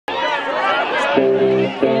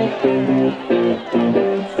Oh,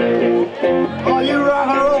 you rock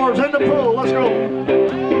and rollers in the pool. Let's go.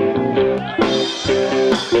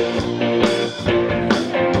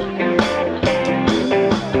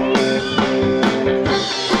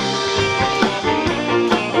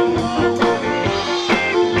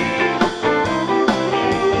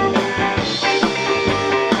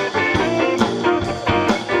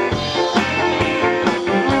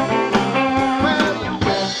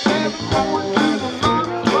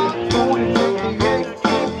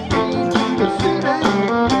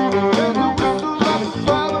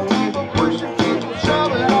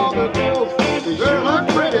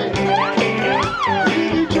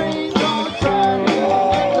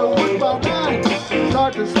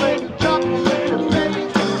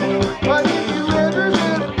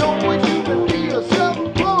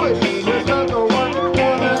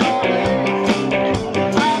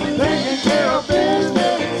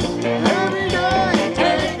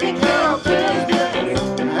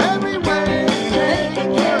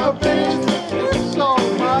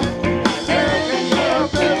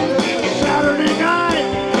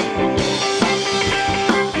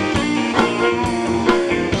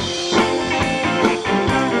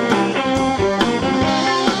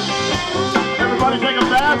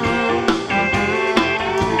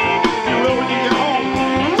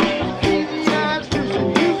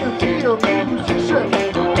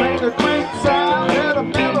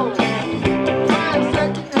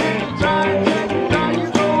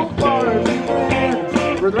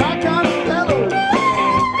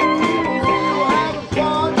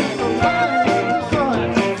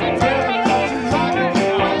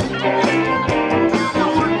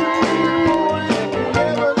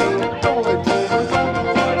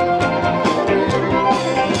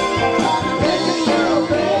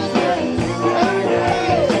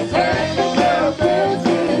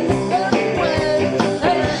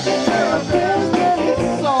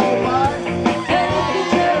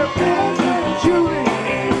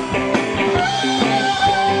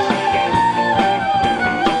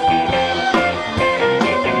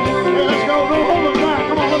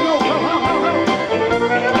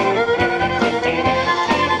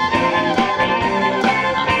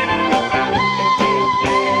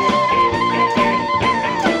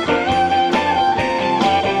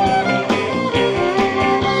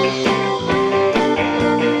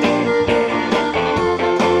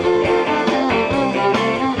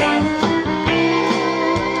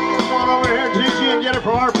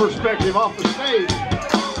 Perspective off the stage.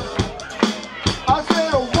 I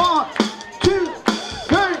said 1, 2,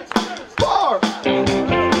 3, 4.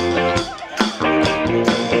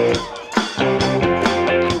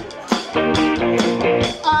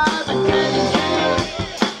 I've been taking care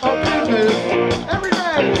of business every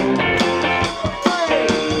day. Hey,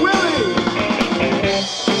 Willie.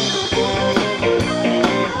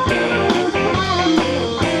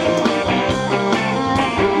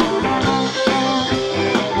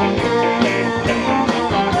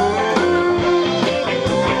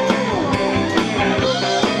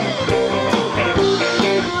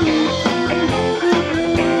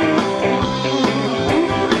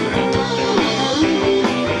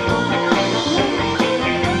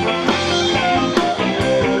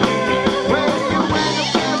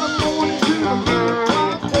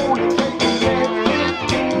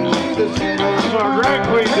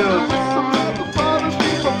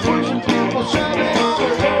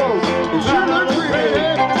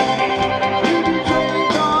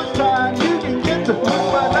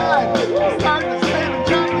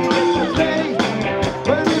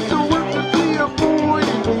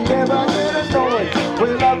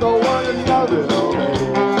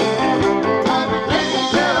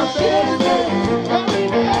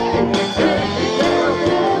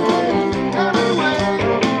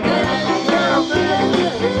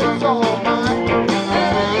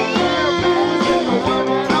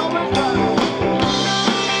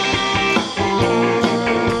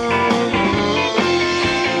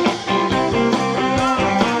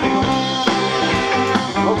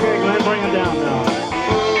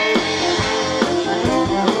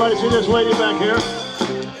 See this lady back here?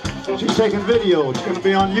 She's taking video. It's going to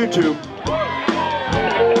be on YouTube.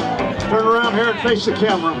 Turn around here and face the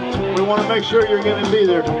camera. We want to make sure you're going to be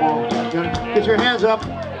there tomorrow. Get your hands up.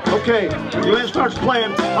 Okay, when Glen starts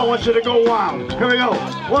playing, I want you to go wild. Here we go.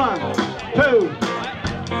 1, 2.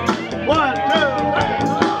 1, 2, 3.